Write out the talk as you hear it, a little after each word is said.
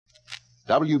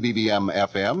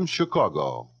WBBM-FM,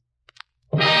 Chicago.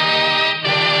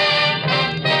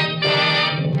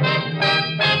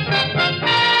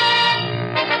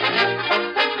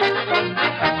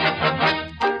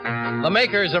 The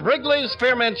makers of Wrigley's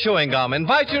Spearmint Chewing Gum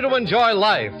invite you to enjoy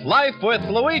Life with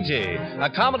Luigi, a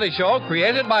comedy show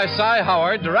created by Cy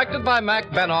Howard, directed by Mac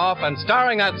Benoff, and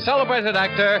starring that celebrated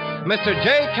actor, Mr.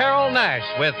 J. Carroll Nash,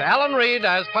 with Alan Reed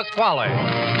as Pasquale.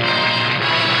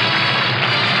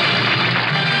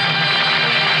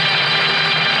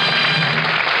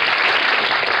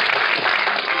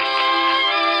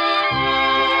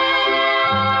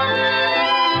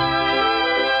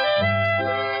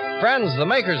 Friends, the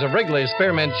makers of Wrigley's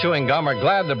Spearmint Chewing Gum are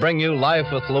glad to bring you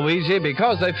Life with Luigi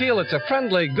because they feel it's a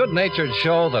friendly, good-natured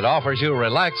show that offers you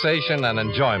relaxation and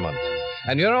enjoyment.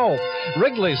 And you know,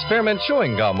 Wrigley's Spearmint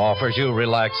Chewing Gum offers you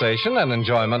relaxation and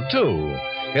enjoyment, too.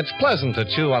 It's pleasant to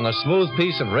chew on a smooth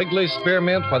piece of Wrigley's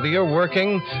Spearmint, whether you're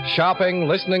working, shopping,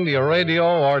 listening to your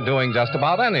radio, or doing just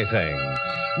about anything.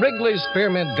 Wrigley's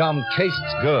Spearmint Gum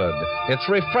tastes good. It's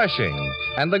refreshing.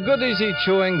 And the good, easy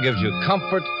chewing gives you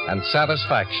comfort and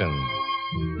satisfaction.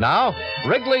 Now,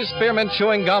 Wrigley's Spearmint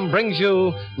Chewing Gum brings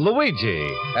you Luigi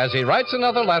as he writes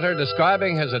another letter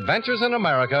describing his adventures in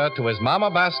America to his Mama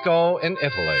Basco in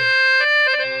Italy.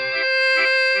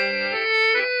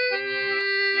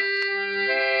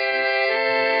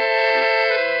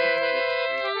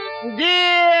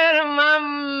 Dear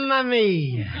Mamma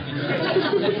Mia.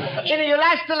 In your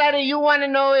last letter, you want to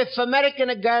know if American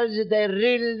girls, they're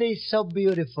really so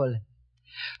beautiful.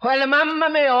 Well, Mamma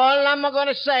Mia, all I'm going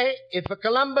to say, if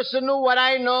Columbus knew what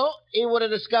I know, he would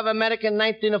have discovered America in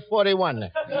 1941.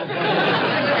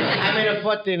 I mean,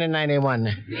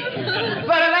 1491. But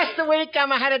last week,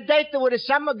 I had a date with a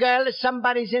summer girl.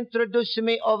 Somebody's introduced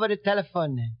me over the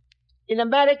telephone. In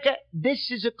America,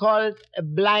 this is called a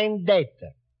blind date.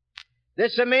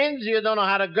 This means you don't know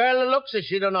how the girl looks, and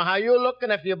she don't know how you look,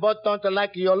 and if you both don't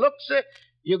like your looks,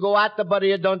 you go out, but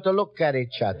you don't look at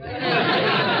each other.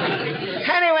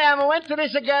 Anyway, I went to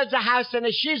this girl's house, and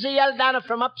she's yelled down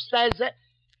from upstairs,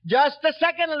 just a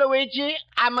second, Luigi,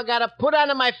 I'm going to put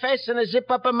on my face and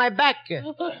zip up on my back.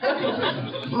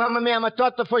 Mamma mia, I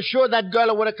thought for sure that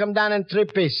girl would have come down in 3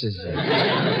 pieces.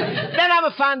 Then I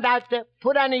found out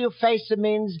put on your face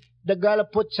means the girl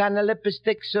puts on a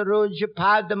lipstick, rouge,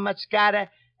 powder,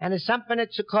 mascara, and something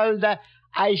that's called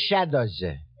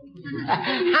eyeshadows.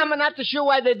 I'm not sure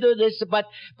why they do this, but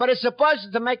it's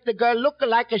supposed to make the girl look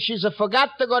like she's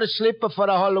forgot to go to sleep for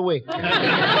the whole week. Well,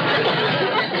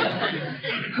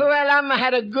 I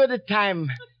had a good time,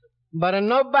 but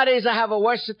nobody's have a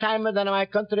worse time than my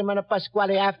countryman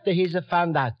Pasquale after he's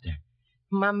found out.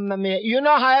 Mamma mia. You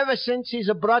know how ever since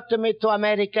he's brought me to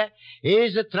America,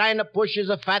 he's trying to push his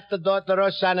fat daughter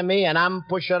Rosa on me, and I'm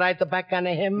pushing right back on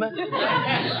him.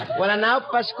 Well, now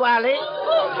Pasquale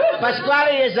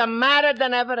is madder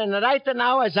than ever, and right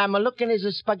now, as I'm looking at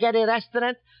his spaghetti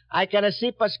restaurant, I can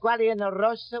see Pasquale and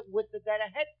Rosa with their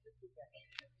heads together.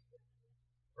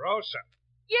 Rosa.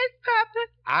 Yes, Papa?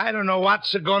 I don't know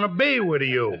what's going to be with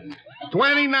you.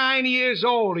 29 years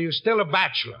old, are you still a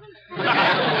bachelor?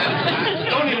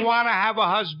 Don't you want to have a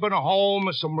husband, a home,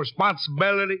 and some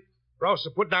responsibility?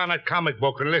 Rosa, put down that comic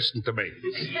book and listen to me.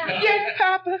 Yes,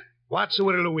 Papa. What's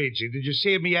with Luigi? Did you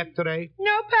see him yet today?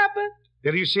 No, Papa.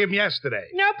 Did you see him yesterday?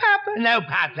 No, Papa. No,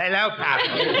 Papa. No, Papa.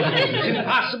 Is it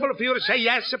possible for you to say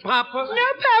yes, Papa? No,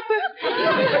 Papa.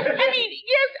 I mean,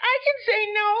 yes, I can say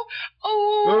no.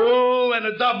 Oh. Oh, and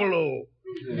a double O.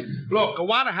 Look,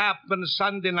 what happened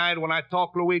Sunday night when I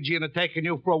talked Luigi into taking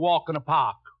you for a walk in the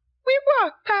park? We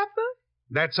walked, Papa.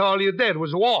 That's all you did,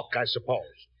 was walk, I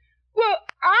suppose. Well,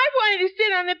 I wanted to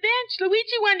sit on the bench.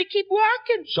 Luigi wanted to keep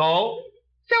walking. So?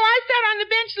 So I sat on the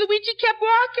bench. Luigi kept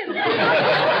walking.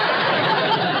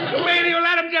 You mean you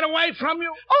let him get away from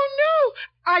you? Oh, no.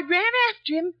 I ran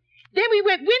after him. Then we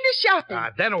went window shopping.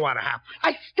 Then what happened?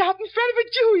 I stopped in front of a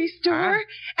jewelry store,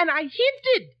 and I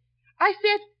hinted. I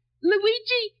said,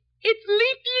 Luigi, it's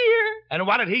leap year. And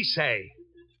what did he say?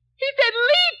 He said,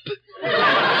 leap.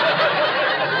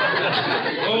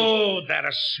 Oh, that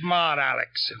is smart,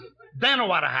 Alex. Then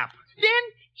what happened? Then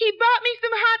he bought me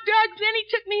some hot dogs, then he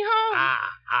took me home.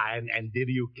 And did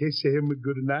you kiss him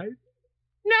good night?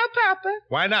 No, Papa.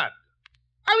 Why not?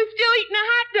 I was still eating a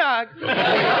hot dog.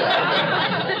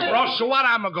 Rosa, what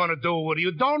am I going to do with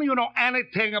you? Don't you know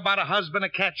anything about a husband a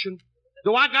catching?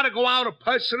 Do I got to go out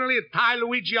personally and tie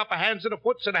Luigi up a hands and a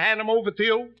foots and hand him over to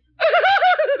you? Would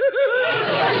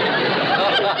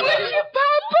you,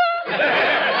 Papa?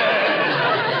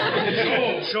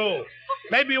 Sure.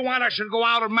 Maybe you want I should go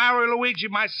out and marry Luigi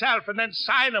myself and then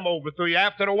sign him over to you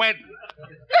after the wedding.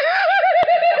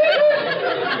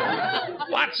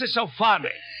 What's so funny?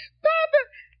 Papa,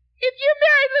 if you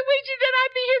married Luigi, then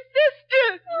I'd be his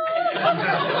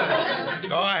sister.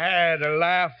 Go ahead and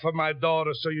laugh for my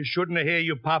daughter so you shouldn't hear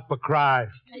your papa cry.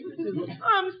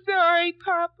 I'm sorry,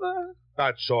 Papa.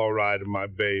 That's all right, my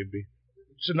baby.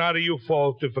 It's not your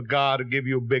fault if a God will give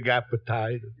you a big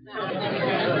appetite.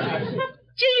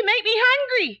 Gee, you make me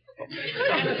hungry.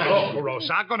 Look,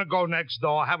 Rosa, I'm going to go next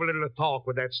door, have a little talk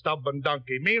with that stubborn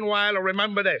donkey. Meanwhile,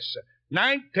 remember this.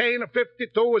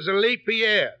 1952 is a leap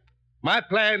year. My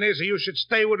plan is you should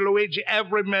stay with Luigi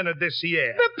every minute this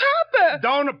year. But, Papa...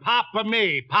 Don't papa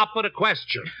me. Papa the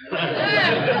question. But, Papa,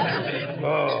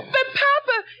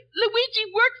 Luigi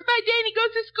works by day and he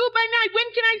goes to school by night.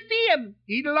 When can I see him?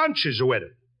 Eat lunches with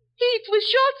him. He eats with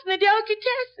Schultz in the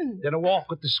delicatessen. Then walk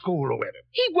with the school with him.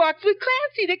 He walks with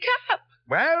Clancy, the cop.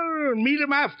 Well, meet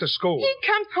him after school. He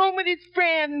comes home with his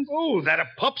friends. Oh, that a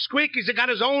pup squeak? He's got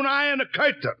his own eye in a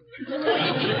curtain.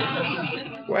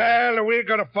 Well, we're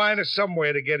going to find us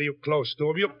somewhere to get you close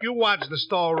to him. You watch the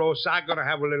store, Rosa. I'm going to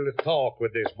have a little talk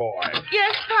with this boy.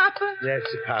 Yes, Papa. Yes,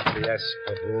 Papa, yes.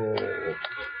 Oh.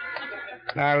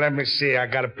 Now, let me see. I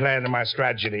got a plan to my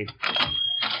strategy.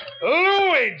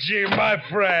 Luigi, my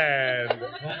friend.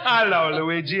 Hello,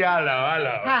 Luigi.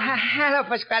 Hello. Hello,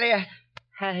 Pasquale.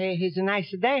 It's a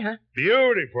nice day, huh?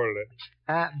 Beautiful.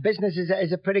 Business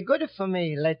is pretty good for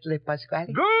me lately,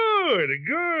 Pasquale. Good.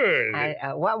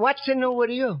 What's new with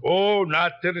you? Oh,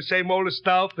 nothing. The same old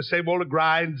stuff, the same old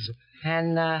grinds.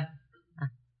 And,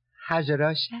 how's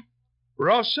Rosa?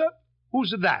 Rosa?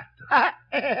 Who's that?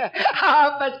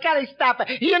 Oh, Pasquale, stop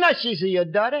it. You know she's your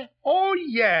daughter. Oh,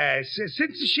 yes.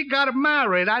 Since she got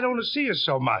married, I don't see her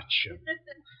so much.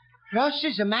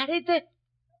 Rosa's married?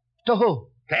 To who?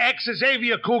 To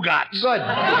ex-Xavier Cougars. Good.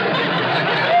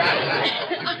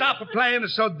 Stop playing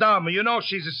so dumb. You know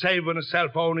she's saving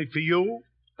herself only for you.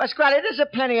 Pasquale, there's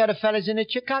plenty other fellas in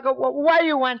Chicago. Why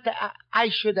you want I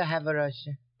should have a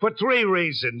Rosa? For 3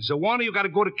 reasons. 1, you got a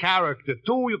good character.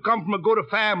 2, you come from a good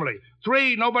family.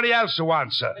 3, nobody else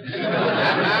wants her.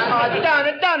 Oh,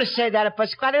 don't say that,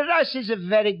 Pasquale. Rosa's a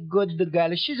very good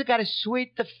girl. She's got a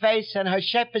sweet face, and her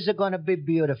shape is going to be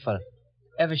beautiful.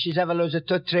 If she's ever lose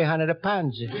 200-300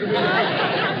 pounds.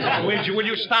 Luigi, will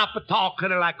you stop talking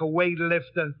like a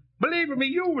weightlifter? Believe me,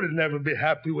 you would never be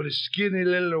happy with a skinny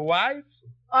little wife.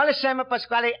 All the same,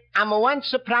 Pasquale, I'm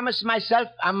once promised myself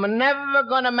I'm never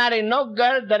going to marry no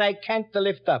girl that I can't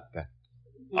lift up.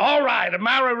 All right,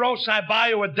 marry Rosa, I buy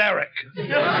you a derrick.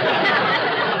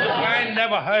 I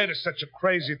never heard of such a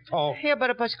crazy talk. Yeah,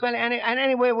 but Pasquale,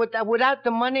 anyway, without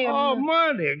the money... Oh,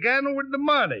 money, again with the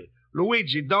money.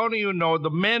 Luigi, don't you know the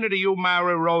minute you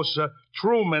marry Rosa,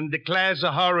 Truman declares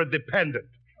her a dependent.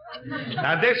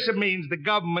 Now, this means the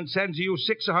government sends you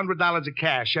 $600 of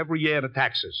cash every year in the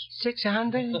taxes.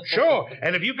 600? Sure.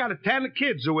 And if you got 10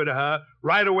 kids with her,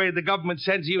 right away the government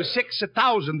sends you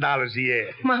 $6,000 a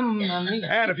year. Mamma mia.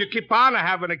 And if you keep on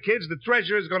having the kids, the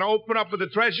treasurer is going to open up with the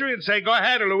treasury and say, go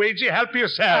ahead, Luigi, help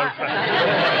yourself.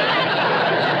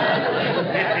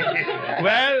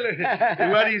 Well,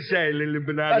 what do you say, little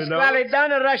banana? Pasquale,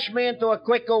 don't rush me into a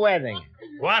quick wedding.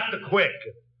 What the quick?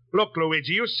 Look,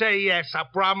 Luigi, you say yes, I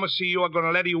promise you I'm going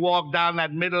to let you walk down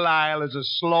that middle aisle as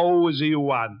slow as you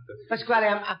want.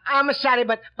 Pasquale, I'm sorry,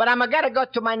 but I'm got to go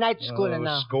to my night school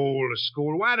now.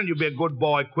 School. Why don't you be a good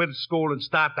boy, quit school, and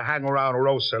start to hang around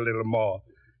Rosa a little more?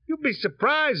 You'll be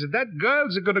surprised that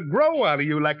girls are going to grow out of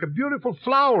you like a beautiful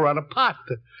flower on a pot.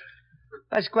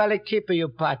 Pasquale, keep your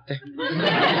pot.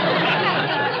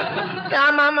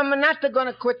 I'm not going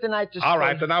to quit tonight. All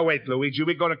right, then now wait, Luigi.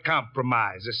 We're going to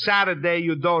compromise. A Saturday,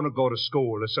 you don't go to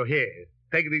school. So here,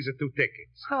 take these 2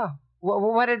 tickets. Oh,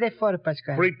 what are they for,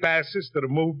 Pasquale? Free passes to the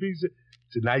movies.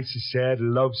 It's a nice, sad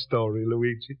love story,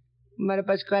 Luigi. But,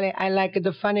 Pasquale, I like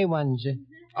the funny ones.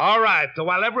 All right, so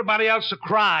while everybody else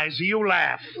cries, you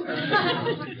laugh.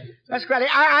 Pasquale,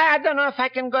 I don't know if I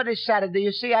can go this Saturday.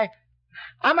 You see,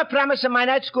 I'm a promise of my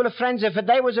night school friends if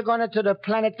they was going to the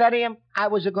planetarium, I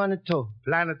was going to too.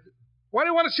 Planet? What do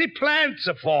you want to see plants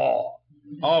for?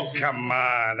 Oh, come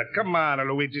on,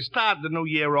 Luigi. Start the new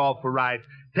year off right.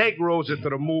 Take Rosa to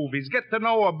the movies. Get to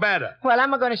know her better. Well,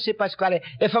 I'm going to see, Pasquale.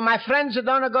 If my friends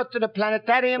don't go to the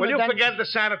planetarium... Will you forget the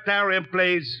sanitarium,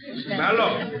 please? Now,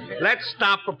 look, let's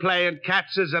stop playing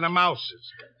catses and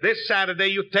mouses. This Saturday,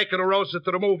 you take Rosa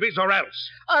to the movies or else.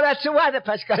 Oh, that's why,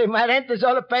 Pasquale. My rent is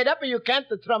all paid up, and you can't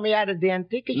throw me out of the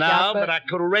antique shop. No, but I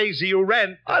could raise you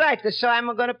rent. All right, so I'm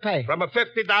going to pay. From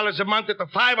 $50 a month to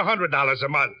 $500 a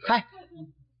month.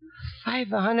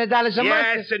 $500 a month?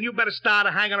 Yes, and you better start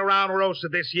hanging around Rosa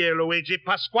this year, Luigi.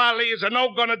 Pasquale is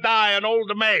no gonna die an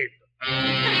old maid.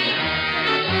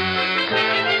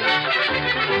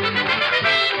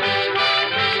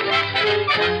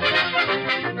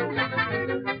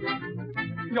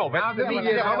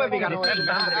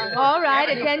 All right,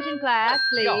 attention, class,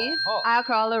 please. I'll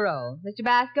call the roll. Mr.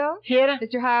 Basco? Here.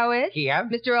 Mr. Horowitz? Here.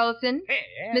 Mr. Olson?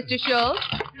 Mr. Schultz?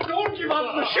 Don't give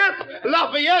up the ship!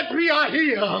 Lafayette, we are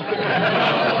here!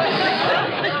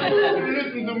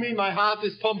 Listen to me, my heart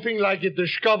is pumping like it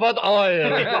discovered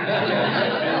oil.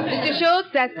 Mr. Schultz,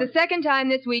 that's the second time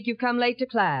this week you've come late to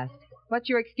class. What's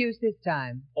your excuse this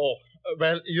time? Oh,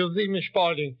 well, you see, Miss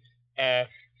Spaulding,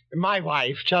 my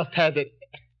wife just had it.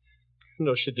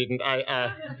 No, she didn't.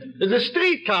 The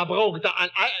streetcar broke down.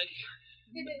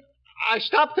 I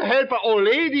stopped to help an old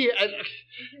lady, and...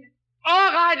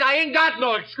 All right, I ain't got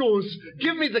no excuse.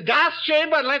 Give me the gas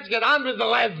chamber and let's get on with the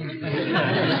lesson.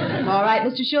 All right,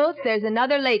 Mr. Schultz, there's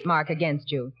another late mark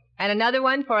against you. And another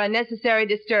one for unnecessary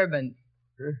disturbance.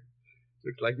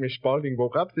 Looks like Miss Spaulding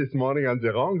woke up this morning on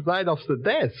the wrong side of the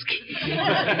desk.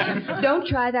 Don't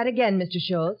try that again, Mr.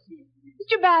 Schultz.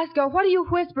 Mr. Basco, what are you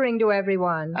whispering to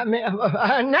everyone?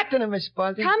 Nothing, Miss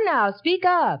Spaulding. Come now, speak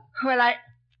up. Well,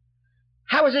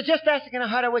 I was just asking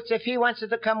Horowitz if he wants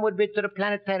to come with me to the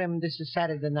planetarium this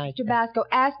Saturday night. Mr. Basco,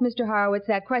 ask Mr. Horowitz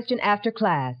that question after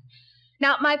class.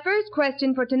 Now, my first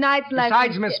question for tonight's lesson...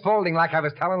 Besides, Miss Spaulding, like I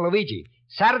was telling Luigi,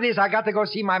 Saturdays I got to go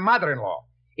see my mother-in-law.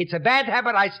 It's a bad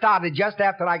habit I started just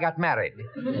after I got married.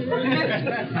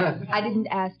 I didn't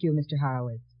ask you, Mr.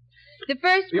 Horowitz. The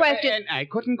first question... And I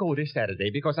couldn't go this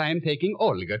Saturday because I am taking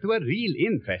Olga to a real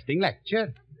interesting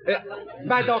lecture.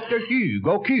 By Dr.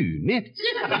 Hugo Kuhnitz.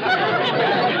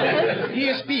 He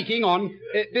is speaking on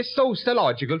the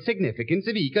sociological significance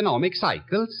of economic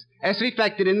cycles as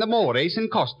reflected in the mores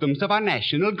and customs of our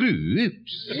national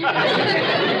groups. Is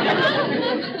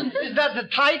that the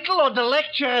title or the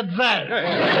lecture itself?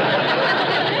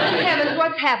 Heavens,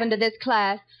 what's happened to this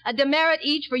class? A demerit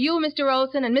each for you, Mr.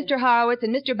 Olson, and Mr. Horowitz,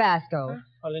 and Mr. Basco.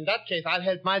 Well, in that case, I'll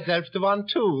help myself to one,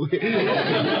 too.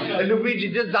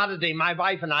 Luigi, this Saturday, my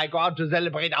wife and I go out to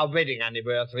celebrate our wedding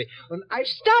anniversary. And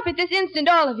Stop it this instant,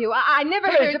 all of you. I never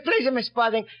heard... Please, Miss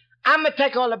Spaulding. I'm going to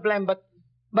take all the blame, but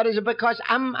is it because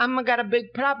I'm got a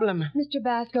big problem? Mr.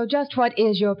 Basco, just what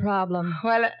is your problem?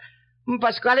 Well,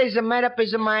 Pasquale's made up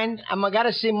his mind. I'm going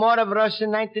to see more of Rosa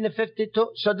in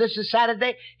 1952. So this is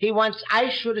Saturday. He wants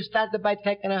I should have started by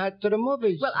taking her to the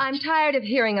movies. Well, I'm tired of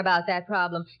hearing about that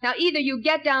problem. Now, either you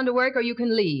get down to work or you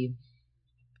can leave.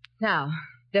 Now,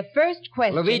 the first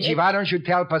question Luigi, why don't you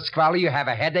tell Pasquale you have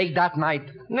a headache that night?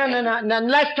 No.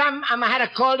 Last time I had a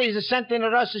call, he's sent in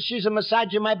Rosa. She's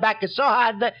massaging my back. It's so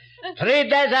hard. 3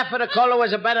 days after the call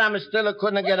was better, I still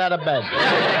couldn't get out of bed.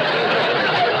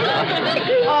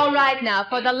 All right, now,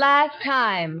 for the last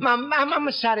time.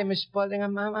 I'm sorry, Miss Spaulding.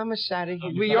 I'm sorry.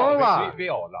 We all are. We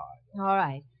all are. All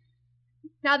right.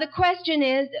 Now, the question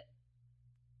is...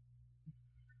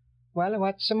 Well,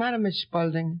 what's the matter, Miss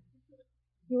Spaulding?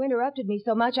 You interrupted me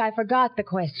so much I forgot the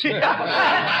question.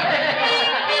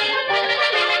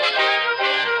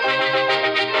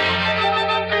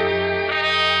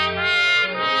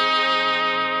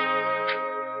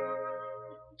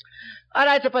 All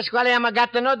right, Pasquale, I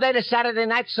got to know that it's Saturday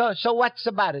night, so what's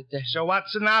about it? So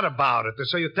what's not about it?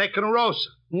 So you're taking Rosa?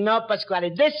 No, Pasquale,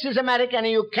 this is American,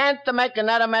 and you can't make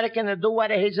another American to do what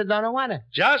he don't want to.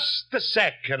 Just a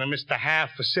second, Mr.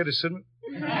 Half a Citizen.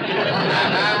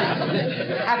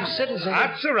 Half a citizen?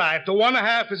 That's all right. The one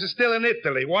half is still in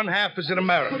Italy. One half is in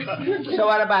America. So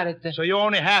what about it? So you're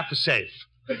only half a safe.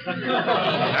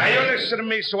 Now, you listen to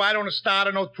me so I don't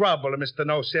start no trouble, Mr.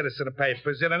 No Citizen of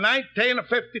Papers. In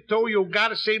 1952, you got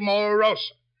to see more of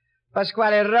Rosa.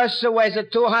 Pasquale, Rosa weighs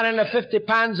 250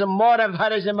 pounds, and more of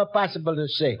her is impossible to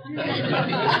see.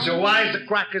 So why is the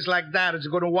crackers like that? Is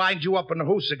it going to wind you up in the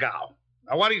hoosagao?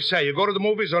 Now, what do you say? You go to the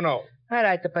movies or no? All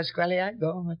right, Pasquale, I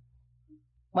go.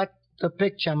 What the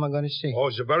picture am I going to see? Oh,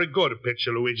 it's a very good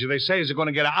picture, Luigi. They say it's going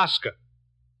to get an Oscar.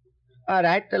 All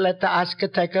right, let the Oscar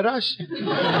take a Rosa.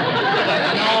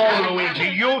 No, Luigi,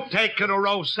 you take a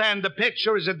Rosa, and the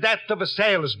picture is the death of a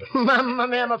salesman. Mamma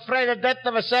mia, I'm afraid the death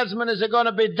of a salesman is going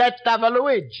to be death of a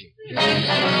Luigi.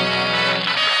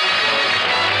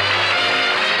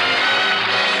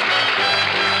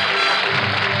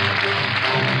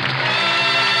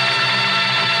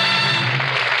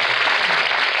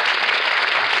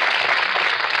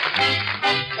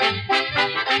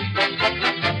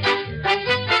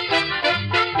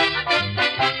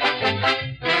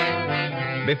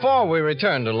 Before we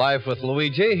return to Life with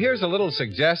Luigi, here's a little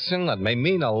suggestion that may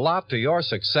mean a lot to your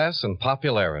success and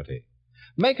popularity.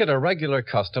 Make it a regular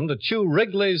custom to chew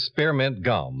Wrigley's Spearmint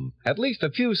Gum, at least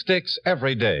a few sticks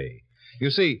every day.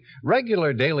 You see,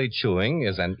 regular daily chewing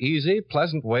is an easy,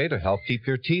 pleasant way to help keep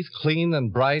your teeth clean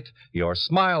and bright, your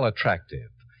smile attractive.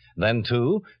 Then,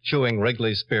 too, chewing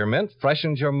Wrigley's spearmint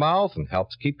freshens your mouth and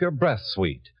helps keep your breath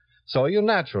sweet. So you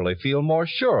naturally feel more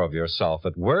sure of yourself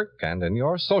at work and in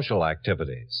your social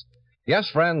activities. Yes,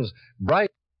 friends, bright,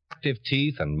 active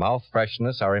teeth and mouth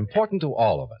freshness are important to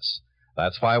all of us.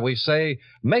 That's why we say,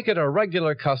 make it a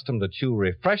regular custom to chew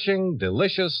refreshing,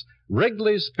 delicious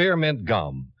Wrigley's Spearmint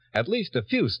Gum, at least a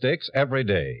few sticks every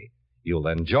day. You'll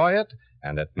enjoy it,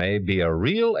 and it may be a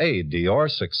real aid to your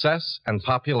success and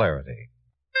popularity.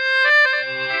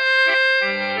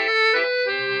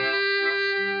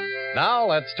 Now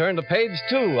let's turn to page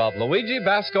 2 of Luigi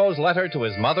Basco's letter to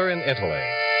his mother in Italy.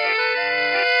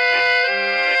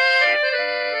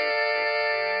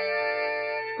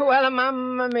 Well,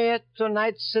 Mamma Mia,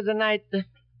 tonight's the night.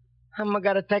 I'm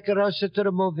going to take Rosa to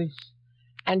the movies.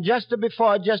 And just to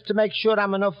make sure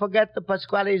I'm not forget,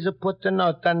 Pasquale's put a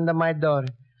note under my door.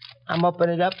 I'm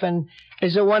opening it up, and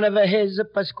it's one of his,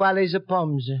 Pasquale's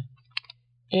poems.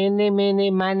 Eeny,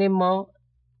 meeny, miny, mo.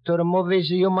 To the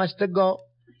movies you must go.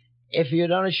 If you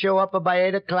don't show up by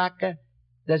 8 o'clock,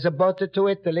 there's a boat to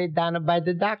Italy down by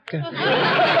the dock.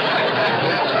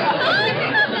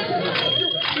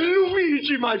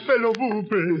 Luigi, my fellow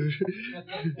booby.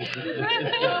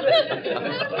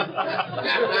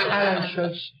 Hello,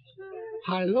 Schultz.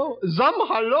 Hello?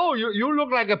 Hello. You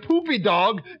look like a poopy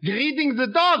dog greeting the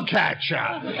dog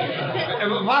catcher.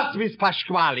 What's with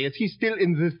Pasquale? Is he still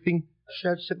in this thing?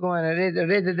 Schultz, go on.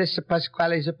 Read this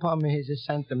Pasquale's poem he's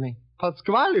sent to me.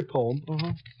 Pasquale poem?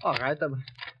 Mm-hmm. All right.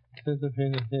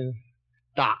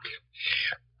 Doc.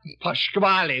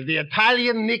 Pasquale, the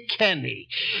Italian Nick Kenny.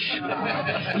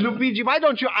 Luigi, why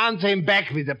don't you answer him back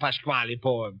with the Pasquale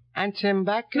poem? Answer him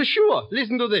back? Sure.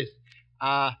 Listen to this.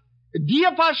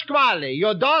 Dear Pasquale,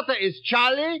 your daughter is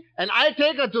Charlie, and I'll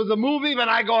take her to the movie when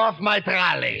I go off my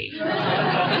trolley.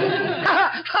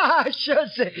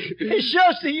 Schultz,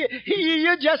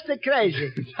 you're just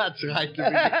crazy. That's right.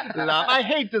 Love. I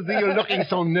hate to see you looking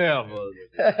so nervous.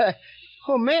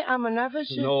 Oh, me? I'm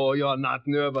nervous? No, you're not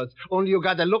nervous. Only you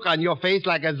got a look on your face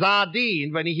like a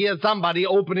sardine when you hear somebody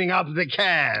opening up the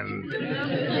can.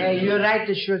 Yeah, you're right,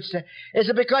 Schultz.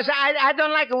 It's because I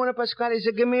don't like it when Pasquale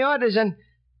give me orders, and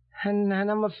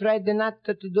I'm afraid not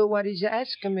to do what he's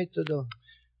asking me to do.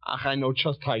 Ach, I know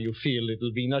just how you feel,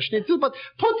 little Wiener Schnitzel, but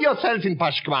put yourself in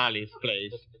Pasquale's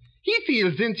place. He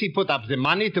feels since he put up the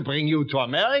money to bring you to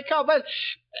America, well,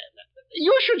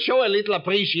 you should show a little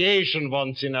appreciation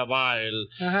once in a while.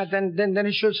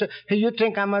 Then Schultz, you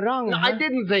think I'm wrong? No, I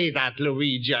didn't say that,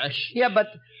 Luigi. Yeah, but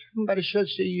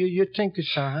Schultz, you think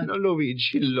so, huh? No,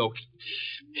 Luigi, look.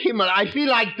 Himmel, I feel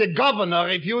like the governor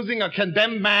refusing a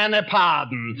condemned man a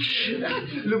pardon.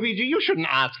 Luigi, you shouldn't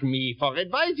ask me for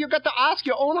advice. You got to ask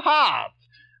your own heart.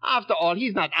 After all,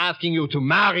 he's not asking you to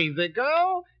marry the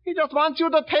girl. He just wants you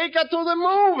to take her to the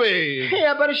movie.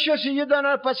 Yeah, but Schultz, you don't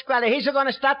know Pasquale. He's going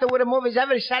to start with the movies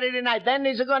every Saturday night. Then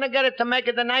he's going to get it to make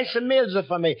it the nice meals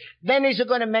for me. Then he's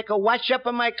going to make a wash up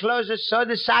of my clothes, sew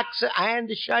the socks, iron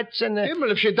the shirts, and...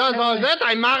 Himmel, if she does all that,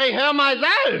 I marry her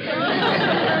myself.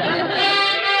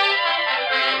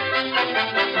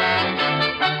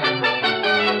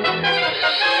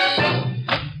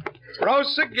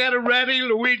 Rosa, get her ready.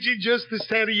 Luigi just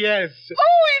said yes.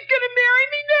 Oh, he's going to marry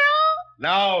me now?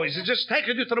 No, he's just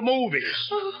taking you to the movies.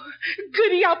 Oh,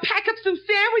 goody, I'll pack up some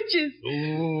sandwiches.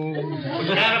 Ooh,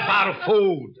 forget about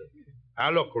food. Now,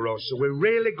 look, Rosa, we're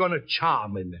really going to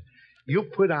charm him. You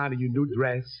put on your new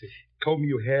dress, comb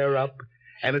your hair up,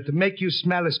 and to make you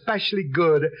smell especially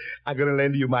good, I'm going to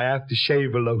lend you my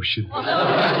aftershave lotion. Oh, I'm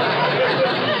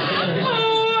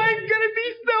going to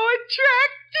be so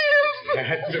attractive.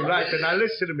 That's right. And now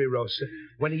listen to me, Rosa.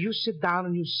 When you sit down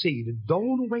in your seat,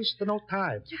 don't waste no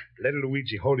time. Let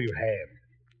Luigi hold your hand.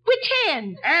 Which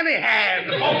hand? Any hand.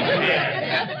 Both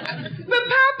hands. But,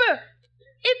 Papa,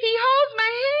 if he holds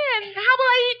my hand, how will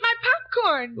I eat my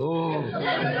popcorn? Oh,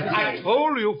 I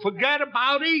told you, forget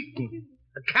about eating.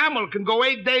 A camel can go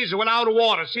 8 days without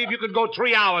water. See if you could go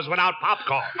 3 hours without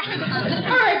popcorn. All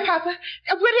right, Papa.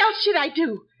 What else should I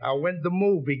do? Now, when the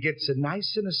movie gets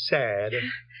nice and sad,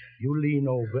 you lean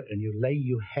over and you lay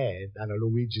your head on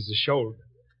Luigi's shoulder.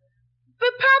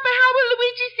 But, Papa, how will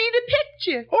Luigi see the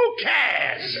picture? Who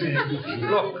cares?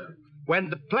 Look, when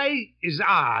the play is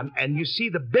on and you see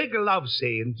the big love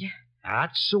scene,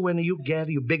 that's when you get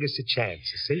your biggest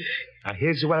chance, you see? Now,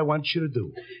 here's what I want you to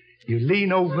do. You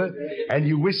lean over and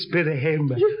you whisper to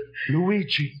him,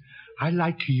 Luigi, I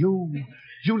like you.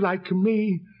 You like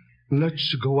me.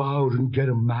 Let's go out and get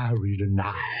married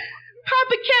now.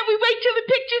 Papa, can't we wait till the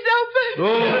picture's over?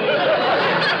 Oh.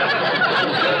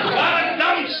 What a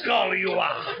dumb numbskull you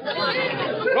are.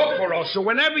 Look, Rosa,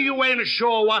 whenever you ain't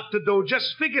sure what to do,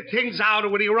 just figure things out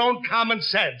with your own common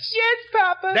sense. Yes,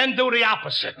 Papa. Then do the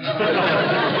opposite.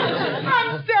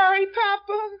 I'm sorry,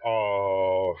 Papa.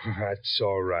 Oh, that's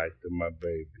all right, my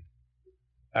baby.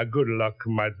 Good luck,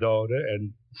 my daughter,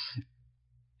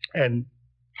 and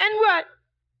what?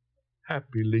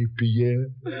 happy leap year.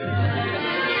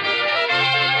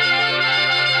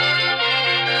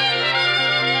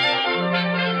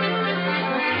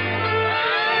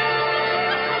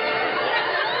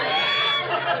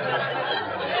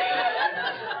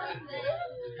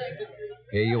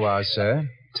 Here you are, sir.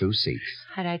 2 seats.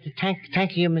 All right.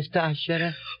 Thank you, Mr. Usher.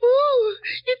 Ooh,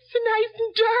 it's so nice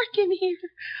and dark in here.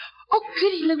 Oh,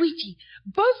 goody, Luigi.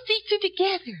 Both seats are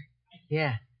together.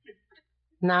 Yeah.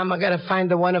 Now I'm going to find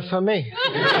the one for me.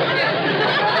 But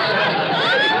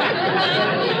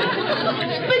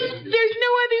there's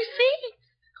no other seat.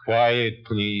 Quiet,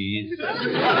 please.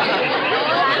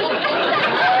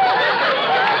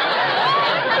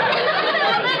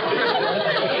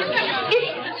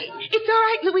 It's all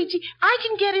right, Luigi. I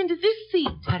can get into this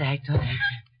seat. All right.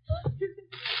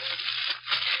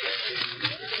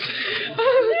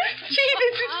 Oh, gee,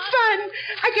 this is fun.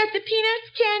 I got the peanuts,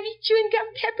 candy, chewing gum,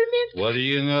 peppermint. What do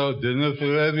you know? Dinner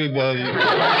for everybody.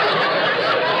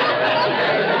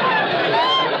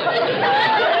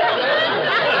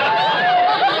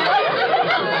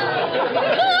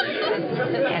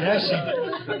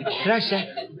 Rosa,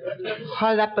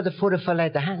 hold up with the photo for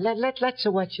later, huh? Let's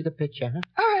watch the picture, huh?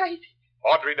 All right.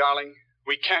 Audrey, darling,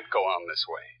 we can't go on this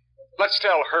way. Let's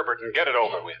tell Herbert and get it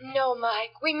over with. No,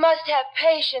 Mike. We must have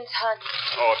patience, honey.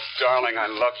 Oh, darling, I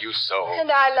love you so.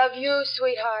 And I love you,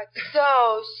 sweetheart,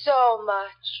 so, so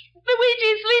much.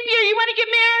 Luigi, sleep here. You want to get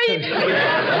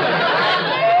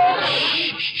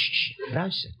married?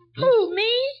 Rosa. Who,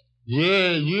 me?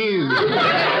 Yeah, you.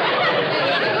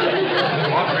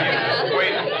 Audrey, it's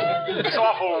waiting. It's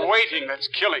awful waiting that's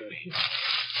killing me.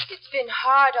 It's been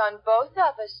hard on both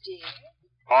of us, dear.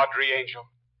 Audrey, Angel,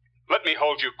 let me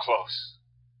hold you close.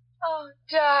 Oh,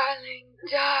 darling,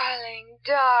 darling,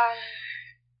 darling.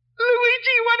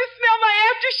 Luigi, you want to smell my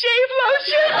aftershave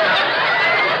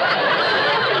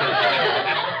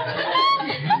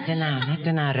lotion? Not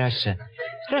now, Rosa.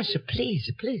 Rosa,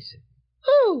 please.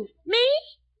 Who, me?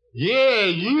 Yeah,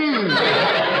 you.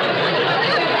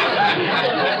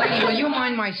 Will you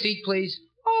mind my seat, please?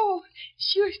 Oh,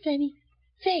 sure, Sonny.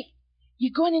 Say,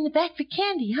 you're going in the back for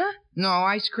candy, huh? No,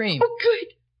 ice cream. Oh,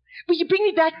 good. Will you bring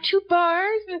me back 2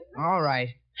 bars? All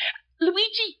right.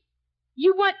 Luigi,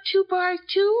 you want 2 bars,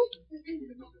 too?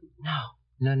 No,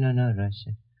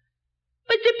 Rosa.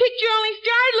 But the picture only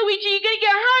started, Luigi. You're going to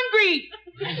get hungry.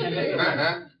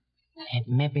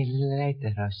 Maybe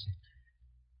later, Rosa.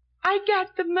 I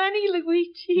got the money,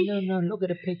 Luigi. No, look at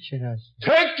the picture, Rosa.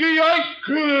 Take the ice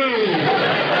cream.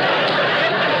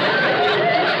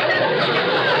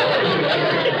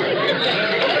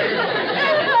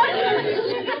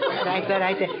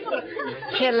 Right.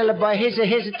 Here, little boy, here's a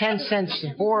 10 cents.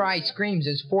 4 ice creams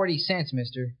is 40 cents,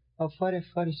 mister. Oh, 40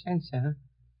 cents, huh?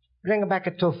 Bring back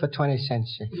a 2 for 20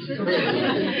 cents. And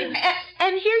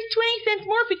here's 20 cents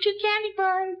more for 2 candy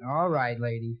bars. All right,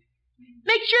 lady.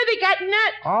 Make sure they got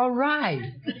nuts. All right.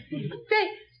 Say,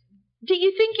 do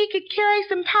you think you could carry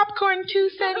some popcorn, too,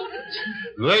 Sonny?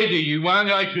 Lady, you want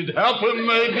I should help him,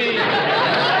 maybe?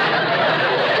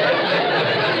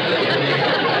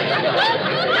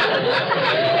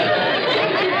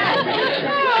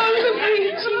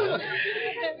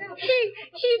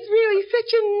 He's really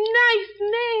such a nice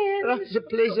man. Rosa,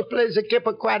 please, keep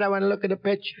it quiet. I want to look at the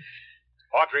picture.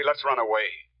 Audrey, let's run away.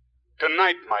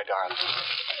 Tonight, my darling.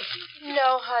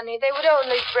 No, honey, they would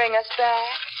only bring us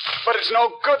back. But it's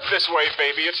no good this way,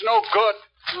 baby. It's no good.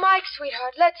 Mike,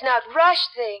 sweetheart, let's not rush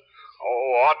things.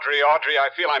 Oh, Audrey, I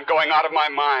feel I'm going out of my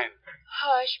mind.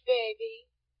 Hush, baby.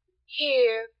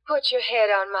 Here, put your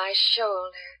head on my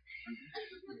shoulder.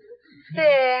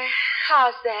 There,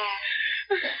 how's that?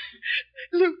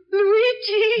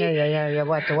 Luigi. Yeah.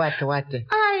 What? I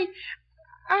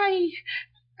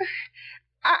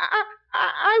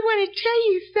want to tell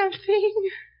you something.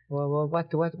 Well,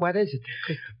 what is it?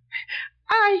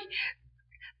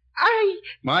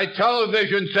 My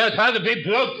television set had to be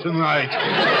broke tonight.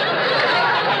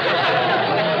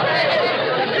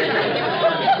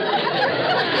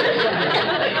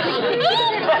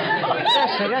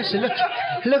 Rosa,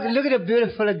 look at the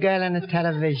beautiful girl on the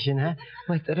television, huh?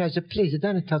 Wait, Rosa, please,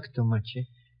 don't talk too much. Eh?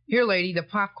 Here, lady, the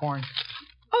popcorn.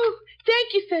 Oh,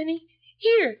 thank you, Sonny.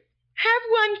 Here, have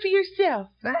one for yourself.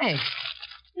 Thanks.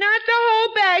 Not the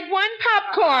whole bag, one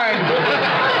popcorn.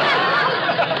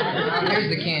 Here's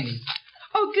the candy.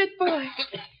 Oh, Oh, good boy.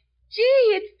 Gee,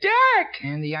 it's dark.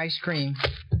 And the ice cream.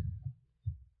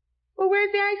 Well,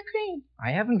 where's the ice cream? I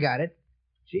haven't got it.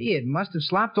 Gee, it must have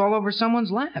slopped all over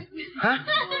someone's lap. Huh?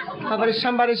 How about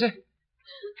somebody's...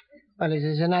 Well,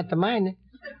 is it not mine?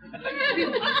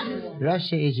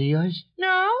 Rosa, is it yours?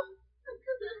 No.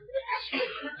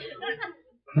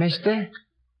 Mister?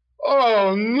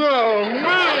 Oh, no,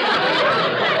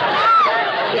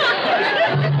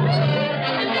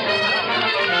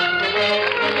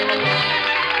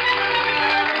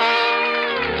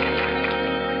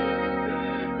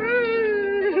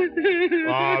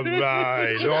 All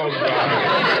right.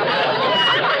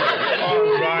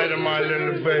 All right, my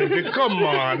little baby. Come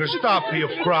on, stop your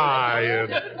crying.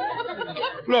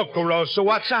 Look, Rosa,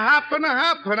 what's happened,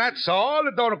 that's all.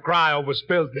 Don't cry over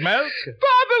spilled milk.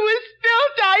 Papa was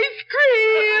spilled ice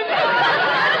cream.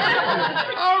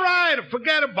 All right,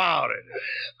 forget about it.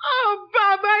 Oh,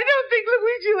 Papa, I don't think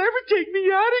Luigi will ever take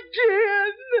me out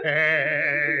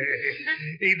again.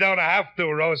 He don't have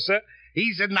to, Rosa.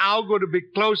 He's now going to be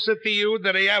closer to you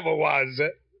than he ever was.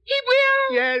 He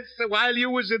will? Yes, while you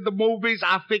was in the movies,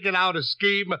 I figured out a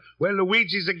scheme where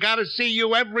Luigi's got to see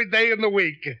you every day in the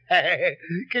week.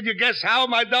 Can you guess how,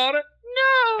 my daughter?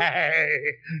 No.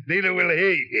 Neither will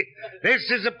he. This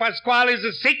is a Pasquale's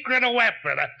a secret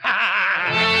weapon.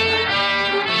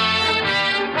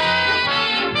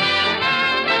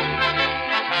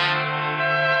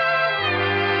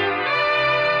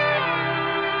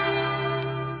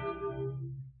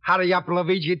 Hurry up,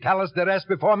 Luigi. Tell us the rest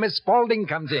before Miss Spaulding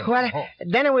comes in. Well,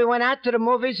 then we went out to the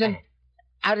movies and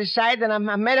I decided I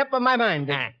made up my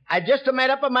mind. I just made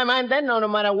up my mind then, no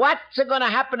matter what's going to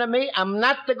happen to me, I'm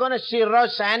not going to see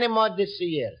Rosa anymore this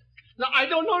year. Now, I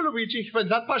don't know, Luigi. When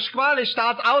that Pasquale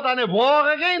starts out on a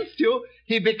war against you,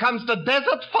 he becomes the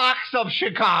Desert Fox of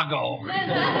Chicago.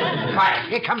 Quiet.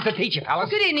 Here comes the teacher, fellas.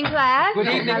 Good evening, class. Good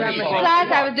evening, Miss Spaulding. Class,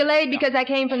 I was delayed because I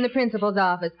came from the principal's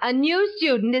office. A new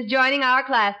student is joining our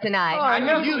class tonight. Well,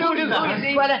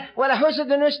 who's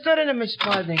the new student, Miss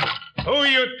Spaulding? Who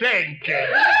you think?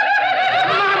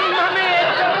 Mamma mia,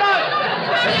 it's a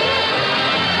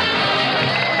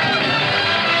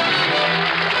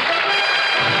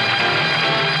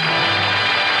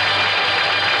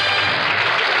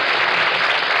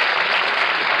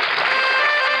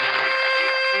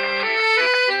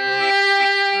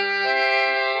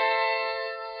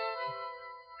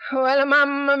Well,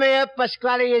 Mamma mia,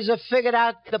 Pasquale has figured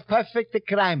out the perfect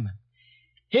crime.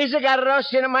 He's got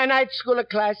Rosa in my night school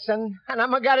class, and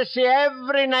I'm got to see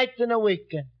every night in a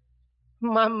week.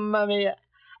 Mamma mia.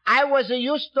 I was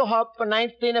used to hope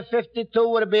 1952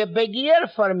 would be a big year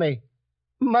for me.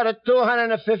 But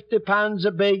 250 pounds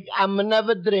big, I'm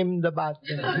never dreamed about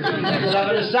it.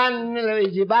 Lovely son,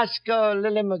 Luigi Basco,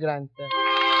 l'immigrante.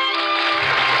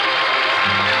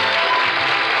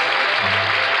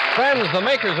 Friends, the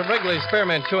makers of Wrigley's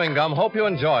Spearmint Chewing Gum hope you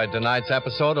enjoyed tonight's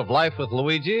episode of Life with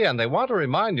Luigi, and they want to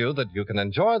remind you that you can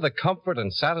enjoy the comfort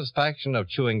and satisfaction of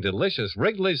chewing delicious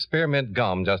Wrigley's Spearmint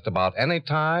Gum just about any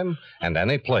time and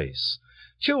any place.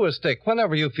 Chew a stick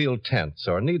whenever you feel tense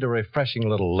or need a refreshing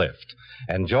little lift.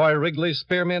 Enjoy Wrigley's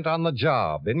Spearmint on the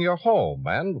job, in your home,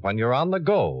 and when you're on the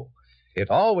go. It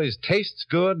always tastes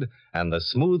good, and the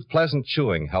smooth, pleasant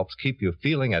chewing helps keep you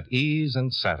feeling at ease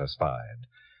and satisfied.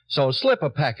 So slip a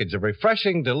package of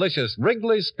refreshing, delicious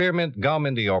Wrigley's Spearmint Gum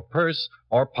into your purse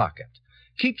or pocket.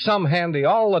 Keep some handy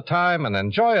all the time and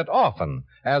enjoy it often,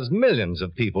 as millions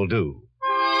of people do.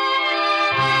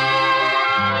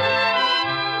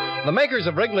 The makers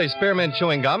of Wrigley's Spearmint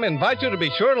Chewing Gum invite you to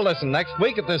be sure to listen next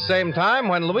week at this same time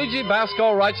when Luigi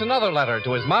Basco writes another letter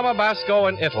to his Mama Basco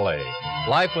in Italy.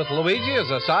 Life with Luigi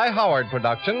is a Cy Howard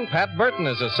production. Pat Burton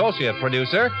is associate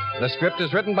producer. The script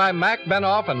is written by Mac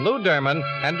Benoff and Lou Derman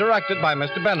and directed by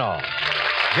Mr. Benoff.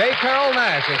 J. Carroll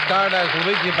Nash is starred as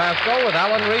Luigi Basco with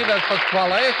Alan Reed as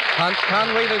Pasquale, Hans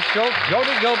Conried as Schultz,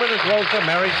 Jody Gilbert as Rosa,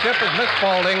 Mary Shipp as Miss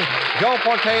Spaulding, Joe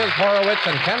Forte as Horowitz,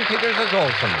 and Ken Peters as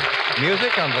Olson.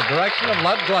 Music under the direction of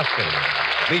Lud Gluskin.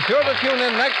 Be sure to tune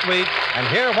in next week and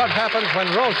hear what happens when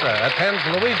Rosa attends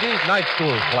Luigi's night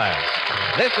school class.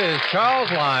 This is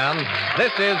Charles Lyon.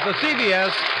 This is the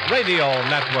CBS Radio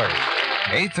Network.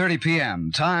 8:30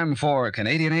 p.m. Time for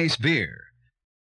Canadian Ace Beer.